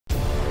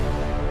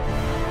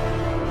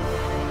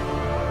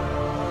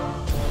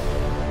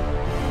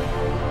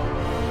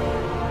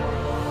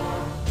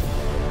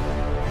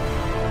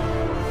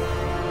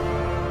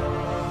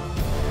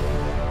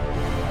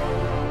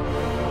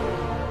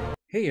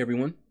Hey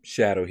everyone,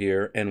 Shaedow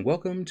here, and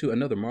welcome to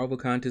another Marvel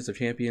Contest of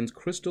Champions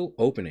crystal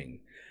opening.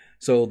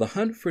 So the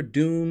hunt for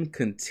Doom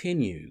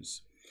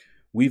continues.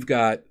 We've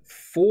got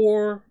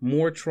 4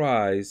 more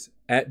tries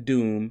at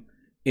Doom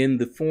in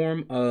the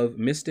form of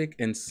Mystic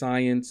and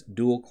Science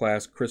dual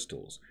class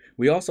crystals.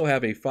 We also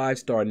have a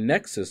 5-star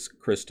Nexus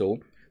crystal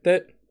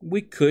that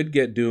we could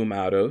get Doom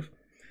out of.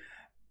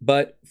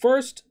 But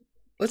first,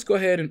 let's go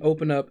ahead and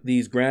open up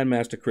these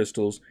Grandmaster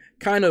crystals,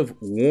 kind of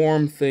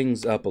warm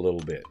things up a little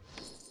bit.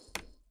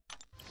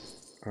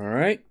 All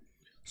right,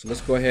 so let's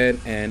go ahead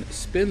and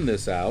spin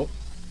this out.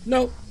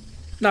 Nope,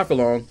 not for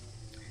long.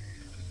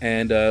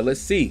 And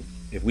let's see.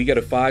 If we get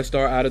a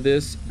 5-star out of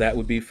this, that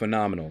would be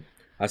phenomenal.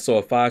 I saw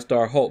a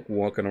 5-star Hulk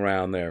walking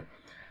around there.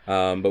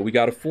 But we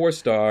got a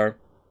 4-star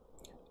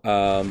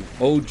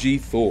OG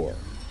Thor.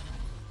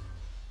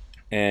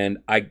 And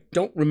I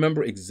don't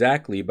remember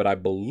exactly, but I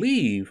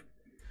believe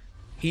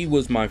he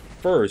was my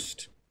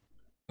first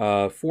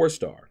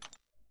 4-star.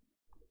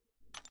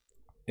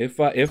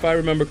 If I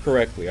remember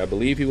correctly, I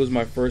believe he was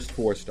my first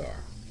 4-star.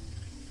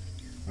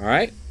 All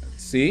right,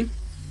 let's see.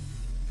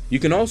 You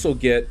can also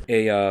get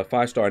a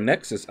 5-star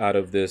Nexus out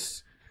of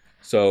this.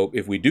 So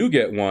if we do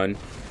get one,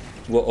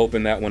 we'll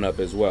open that one up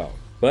as well.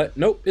 But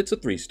nope, it's a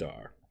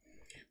 3-star,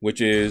 which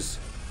is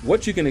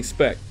what you can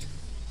expect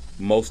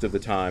most of the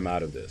time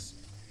out of this.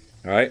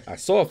 All right, I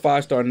saw a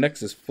 5-star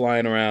Nexus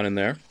flying around in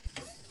there.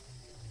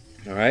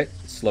 All right,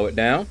 slow it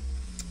down.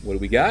 What do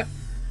we got?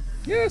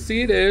 Yeah,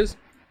 see, it is.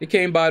 It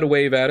came by to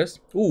wave at us.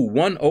 Ooh,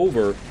 1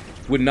 over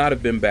would not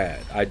have been bad.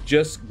 I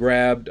just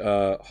grabbed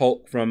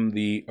Hulk from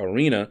the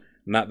arena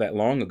not that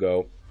long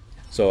ago,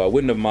 so I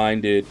wouldn't have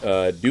minded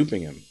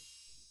duping him.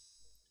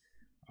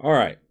 All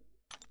right.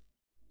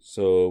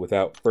 So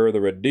without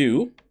further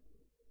ado,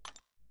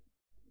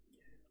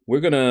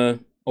 we're going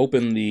to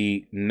open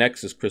the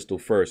Nexus crystal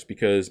first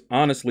because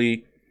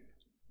honestly,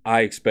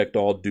 I expect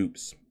all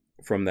dupes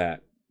from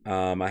that.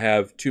 I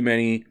have too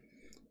many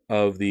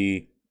of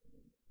the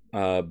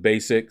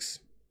basics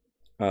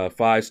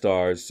 5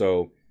 stars,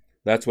 so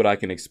that's what I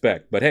can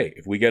expect. But hey,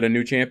 if we get a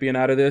new champion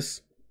out of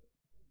this,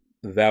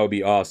 that would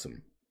be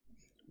awesome.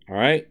 All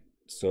right,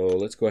 so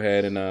let's go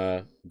ahead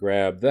and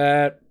grab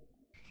that,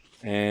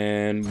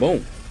 and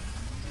boom.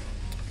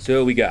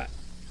 So we got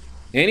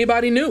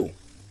anybody new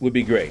would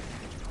be great.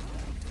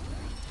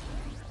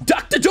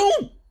 Dr.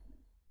 Doom.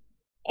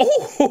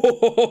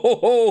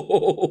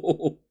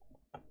 Oh,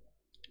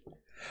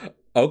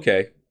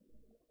 okay.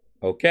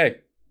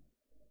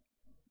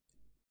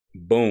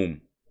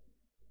 Boom.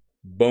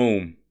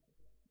 Boom.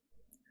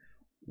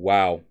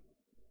 Wow.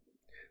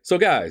 So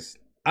guys,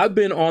 I've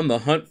been on the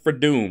hunt for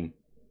Doom,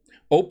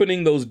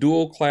 opening those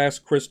dual class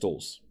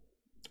crystals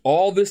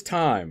all this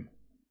time.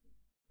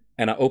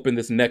 And I opened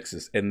this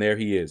Nexus, and there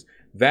he is.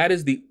 That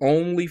is the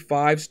only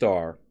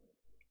 5-star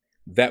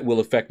that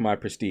will affect my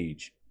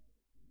prestige.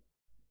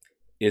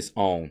 It's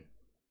on.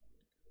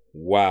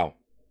 Wow.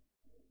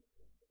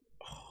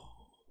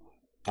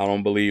 I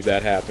don't believe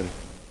that happened.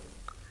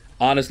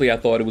 Honestly, I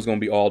thought it was going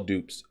to be all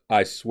dupes.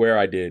 I swear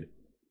I did.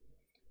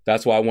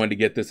 That's why I wanted to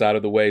get this out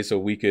of the way so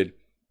we could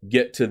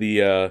get to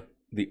the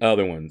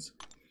other ones.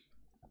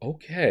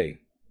 Okay.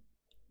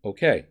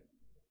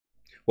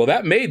 Well,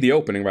 that made the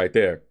opening right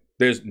there.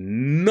 There's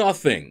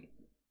nothing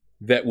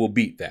that will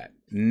beat that.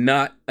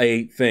 Not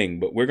a thing.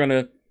 But we're going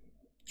to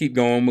keep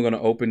going. We're going to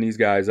open these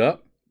guys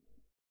up.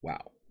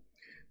 Wow.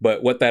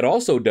 But what that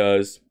also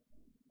does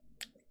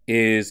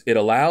is it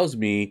allows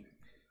me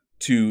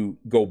to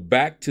go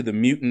back to the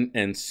mutant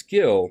and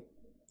skill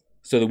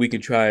so that we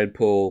can try and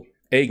pull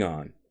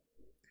Aegon.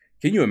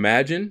 Can you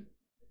imagine?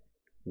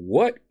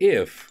 What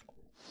if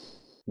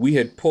we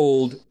had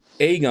pulled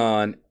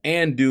Aegon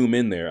and Doom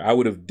in there? I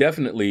would have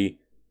definitely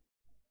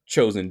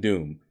chosen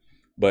Doom.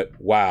 But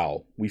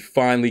wow, we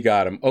finally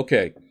got him.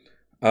 Okay,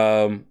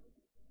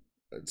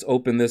 let's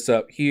open this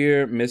up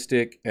here.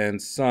 Mystic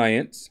and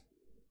Science.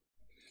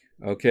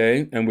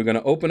 Okay, and we're going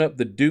to open up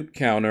the dupe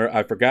counter.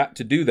 I forgot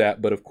to do that,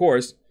 but of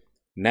course,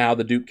 now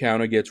the dupe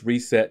counter gets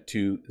reset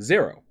to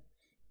 0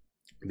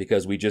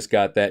 because we just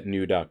got that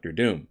new Dr.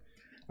 Doom.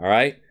 All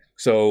right,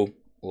 so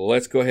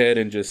let's go ahead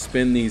and just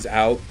spin these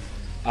out.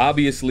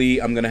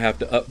 Obviously, I'm going to have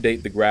to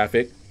update the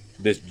graphic.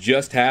 This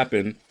just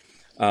happened.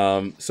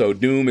 So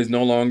Doom is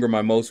no longer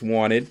my most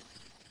wanted.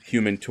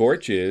 Human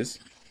Torch is.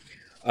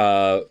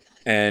 And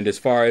as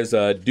far as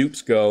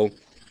dupes go,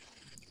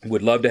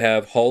 would love to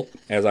have Hulk,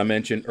 as I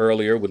mentioned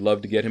earlier. Would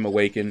love to get him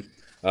awakened.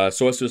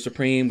 Sorcerer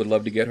Supreme, would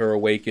love to get her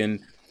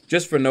awakened.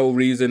 Just for no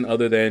reason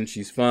other than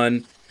she's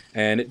fun,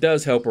 and it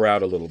does help her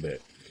out a little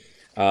bit.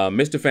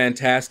 Mr.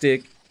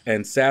 Fantastic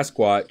and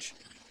Sasquatch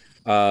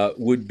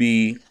would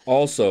be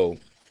also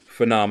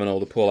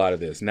phenomenal to pull out of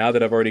this. Now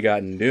that I've already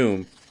gotten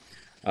Doom,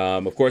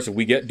 of course, if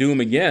we get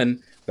Doom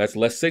again, that's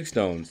less Sig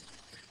Stones.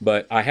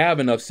 But I have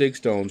enough Sig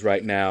Stones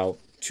right now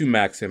to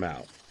max him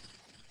out.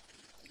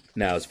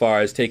 Now, as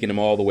far as taking him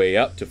all the way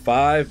up to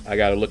 5, I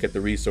got to look at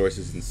the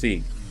resources and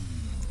see.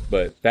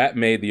 But that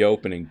made the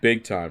opening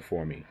big time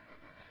for me.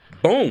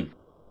 Boom!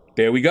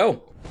 There we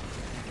go.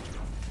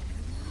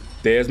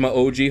 There's my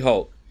OG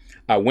Hulk.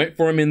 I went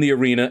for him in the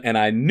arena, and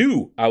I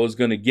knew I was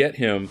going to get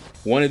him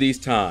one of these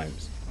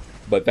times.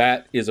 But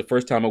that is a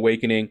first-time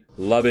awakening.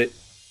 Love it.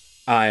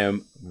 I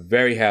am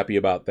very happy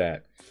about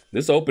that.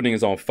 This opening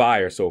is on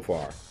fire so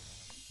far.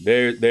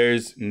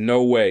 There's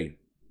no way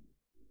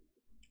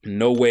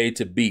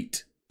to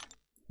beat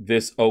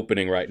this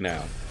opening right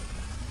now.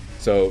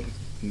 So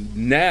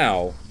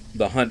now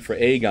the hunt for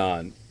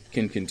Aegon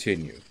can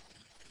continue.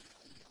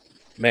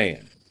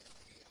 Man.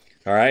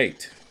 All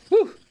right.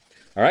 Whew.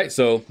 All right,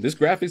 so this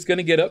graphic's going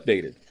to get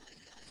updated.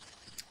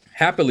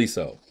 Happily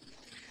so.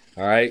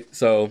 All right,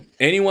 so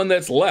anyone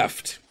that's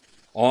left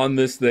on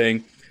this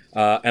thing,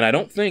 and I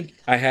don't think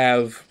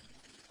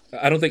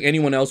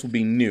anyone else will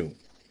be new.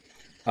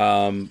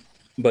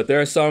 But there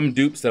are some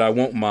dupes that I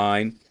won't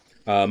mind.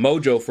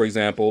 Mojo, for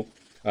example,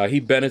 he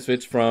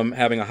benefits from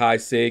having a high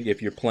sig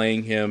if you're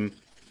playing him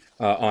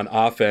on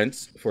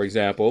offense, for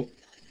example.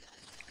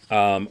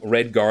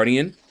 Red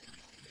Guardian,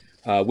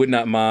 would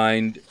not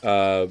mind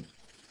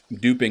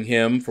duping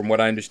him. From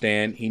what I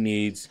understand, he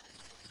needs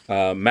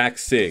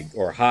max sig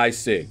or high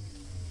sig.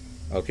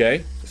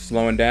 Okay,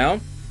 slowing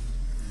down.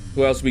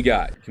 Who else we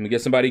got? Can we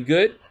get somebody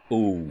good?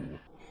 Ooh,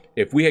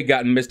 if we had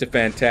gotten Mr.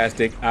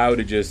 Fantastic, I would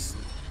have just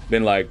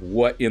been like,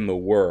 what in the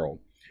world?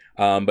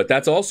 But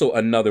that's also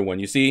another one.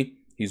 You see,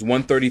 he's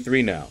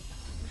 133 now.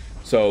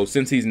 So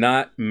since he's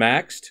not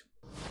maxed,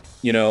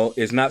 you know,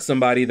 it's not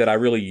somebody that I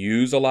really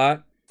use a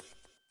lot,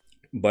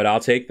 but I'll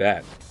take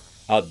that.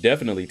 I'll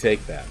definitely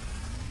take that.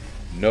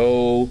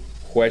 No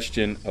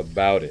question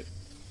about it.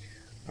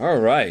 All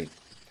right.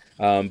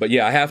 But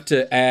yeah, I have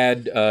to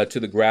add to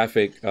the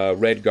graphic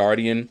Red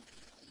Guardian,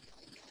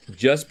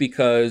 just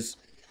because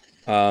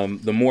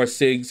the more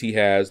SIGs he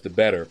has, the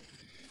better.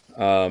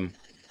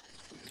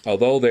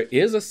 Although there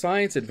is a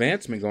science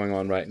advancement going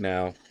on right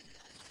now,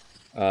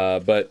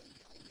 but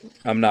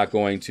I'm not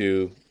going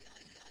to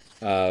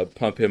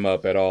pump him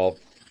up at all.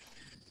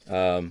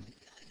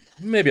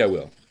 Maybe I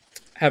will.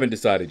 Haven't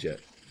decided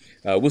yet.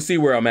 We'll see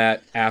where I'm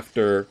at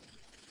after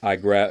I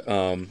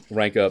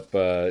rank up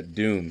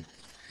Doom.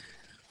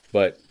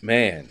 But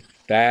man,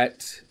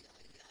 that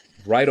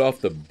right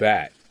off the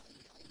bat.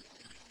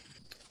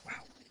 Wow.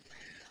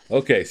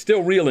 Okay,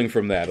 still reeling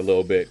from that a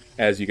little bit,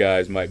 as you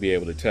guys might be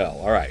able to tell.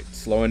 All right,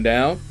 slowing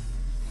down.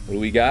 What do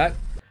we got?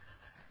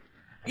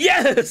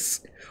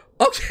 Yes!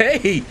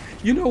 Okay,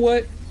 you know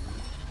what?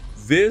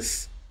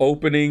 This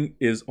opening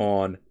is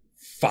on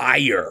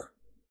fire.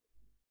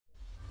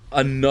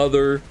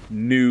 Another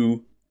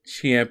new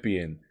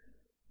champion.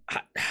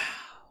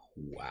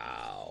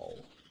 Wow.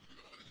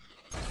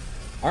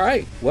 All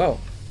right, well,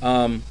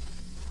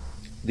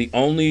 the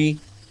only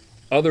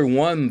other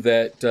one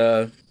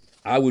that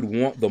I would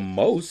want the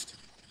most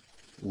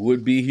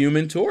would be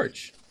Human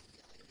Torch.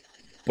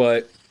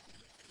 But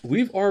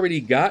we've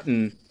already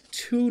gotten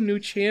 2 new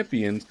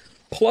champions,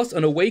 plus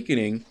an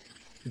awakening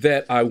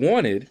that I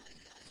wanted,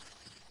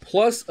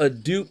 plus a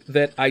dupe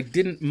that I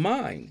didn't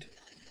mind,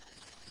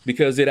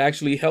 because it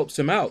actually helps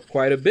him out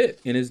quite a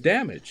bit in his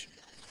damage.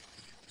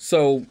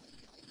 So,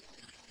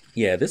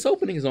 yeah, this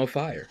opening is on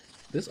fire.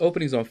 This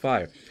opening's on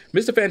fire.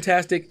 Mr.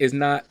 Fantastic is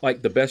not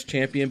like the best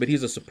champion, but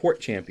he's a support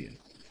champion.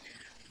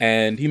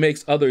 And he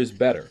makes others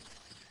better.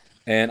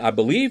 And I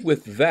believe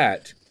with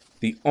that,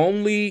 the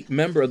only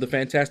member of the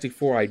Fantastic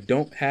Four I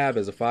don't have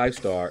as a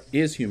 5-star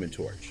is Human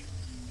Torch.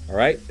 All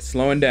right,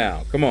 slowing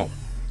down. Come on.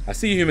 I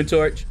see you, Human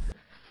Torch.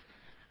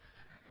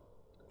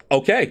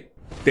 Okay,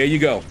 there you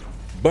go.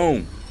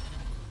 Boom.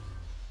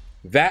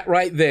 That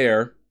right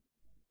there,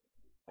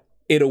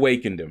 it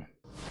awakened him.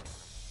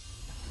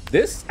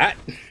 This, I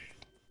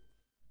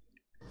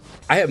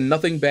have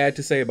nothing bad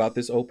to say about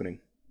this opening.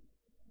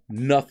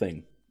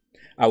 Nothing.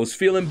 I was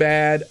feeling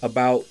bad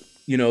about,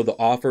 you know, the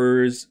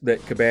offers that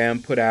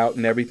Kabam put out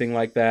and everything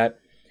like that.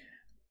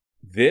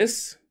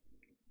 This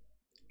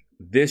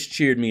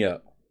cheered me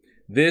up.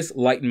 This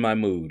lightened my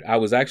mood. I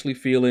was actually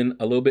feeling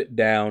a little bit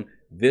down.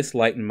 This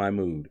lightened my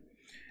mood.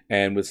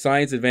 And with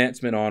science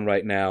advancement on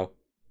right now,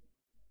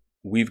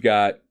 we've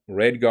got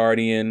Red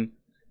Guardian.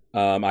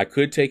 I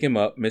could take him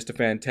up. Mr.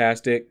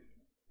 Fantastic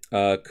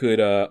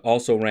could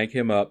also rank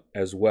him up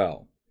as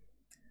well.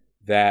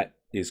 That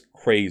is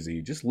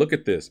crazy. Just look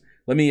at this.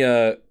 Let me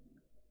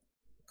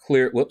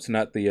clear, whoops,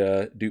 not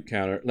the dupe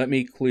counter. Let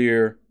me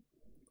clear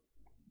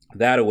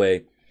that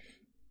away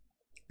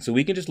so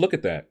we can just look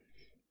at that.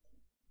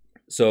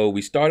 So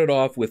we started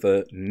off with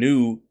a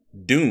new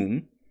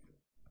Doom.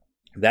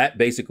 That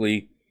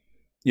basically,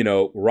 you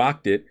know,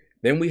 rocked it.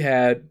 Then we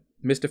had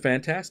Mr.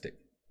 Fantastic,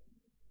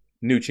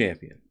 new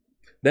champion.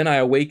 Then I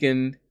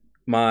awakened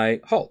my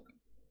Hulk.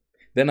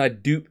 Then I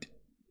duped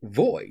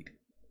Void.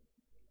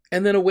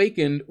 And then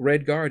awakened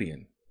Red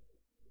Guardian.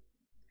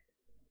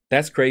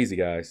 That's crazy,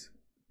 guys.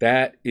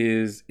 That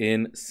is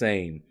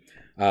insane.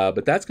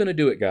 But that's going to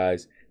do it,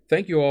 guys.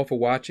 Thank you all for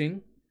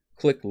watching.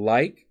 Click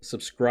like,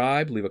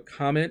 subscribe, leave a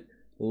comment.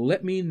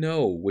 Let me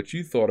know what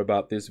you thought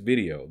about this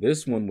video.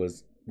 This one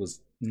was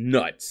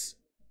nuts.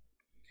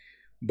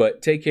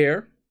 But take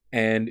care,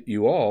 and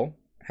you all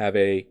have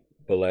a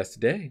blessed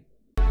day.